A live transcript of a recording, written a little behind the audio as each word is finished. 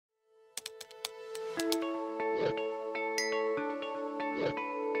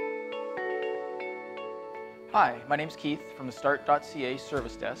Hi, my name's Keith from the Start.ca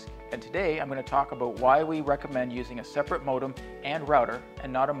Service Desk, and today I'm going to talk about why we recommend using a separate modem and router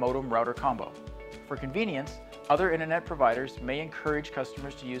and not a modem-router combo. For convenience, other internet providers may encourage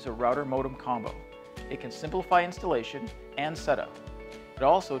customers to use a router-modem combo. It can simplify installation and setup. It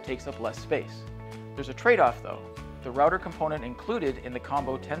also takes up less space. There's a trade-off though. The router component included in the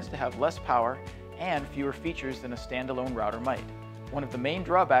combo tends to have less power and fewer features than a standalone router might. One of the main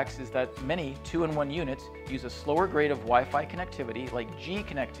drawbacks is that many 2-in-1 units use a slower grade of Wi-Fi connectivity like G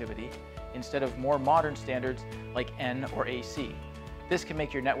connectivity instead of more modern standards like N or AC. This can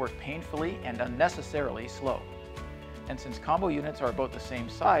make your network painfully and unnecessarily slow. And since combo units are about the same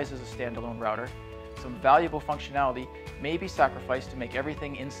size as a standalone router, some valuable functionality may be sacrificed to make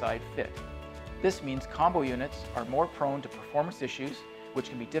everything inside fit. This means combo units are more prone to performance issues, which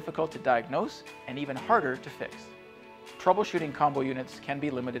can be difficult to diagnose and even harder to fix. Troubleshooting combo units can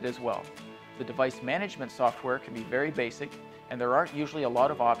be limited as well. The device management software can be very basic, and there aren't usually a lot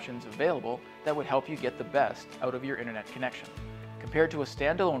of options available that would help you get the best out of your internet connection. Compared to a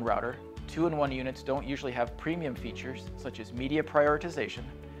standalone router, 2-in-1 units don't usually have premium features such as media prioritization,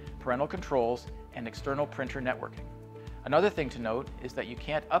 parental controls, and external printer networking. Another thing to note is that you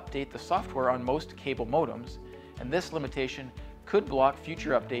can't update the software on most cable modems, and this limitation could block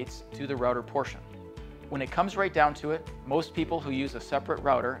future updates to the router portion. When it comes right down to it, most people who use a separate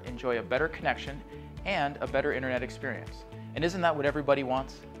router enjoy a better connection and a better internet experience. And isn't that what everybody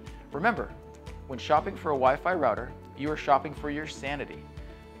wants? Remember, when shopping for a Wi-Fi router, you are shopping for your sanity.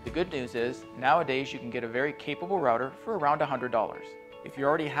 The good news is, nowadays you can get a very capable router for around $100. If you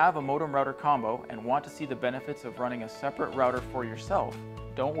already have a modem router combo and want to see the benefits of running a separate router for yourself,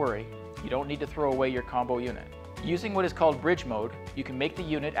 don't worry, you don't need to throw away your combo unit. Using what is called bridge mode, you can make the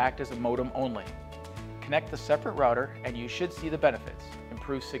unit act as a modem only. Connect the separate router and you should see the benefits: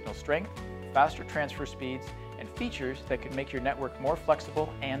 improved signal strength, faster transfer speeds, and features that can make your network more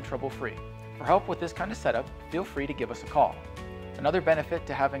flexible and trouble-free. For help with this kind of setup, feel free to give us a call. Another benefit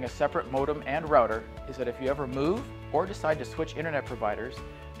to having a separate modem and router is that if you ever move or decide to switch internet providers,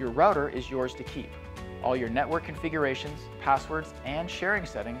 your router is yours to keep. All your network configurations, passwords, and sharing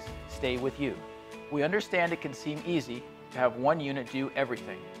settings stay with you. We understand it can seem easy to have one unit do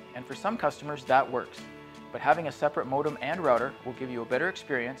everything, and for some customers that works. But having a separate modem and router will give you a better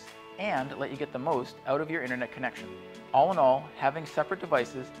experience and let you get the most out of your internet connection. All in all, having separate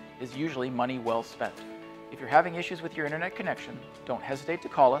devices is usually money well spent. If you're having issues with your internet connection, don't hesitate to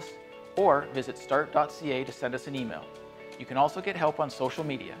call us or visit Start.ca to send us an email. You can also get help on social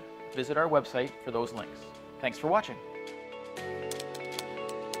media. Visit our website for those links. Thanks for watching.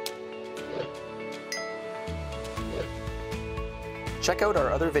 Check out our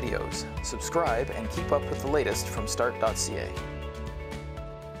other videos, subscribe, and keep up with the latest from Start.ca.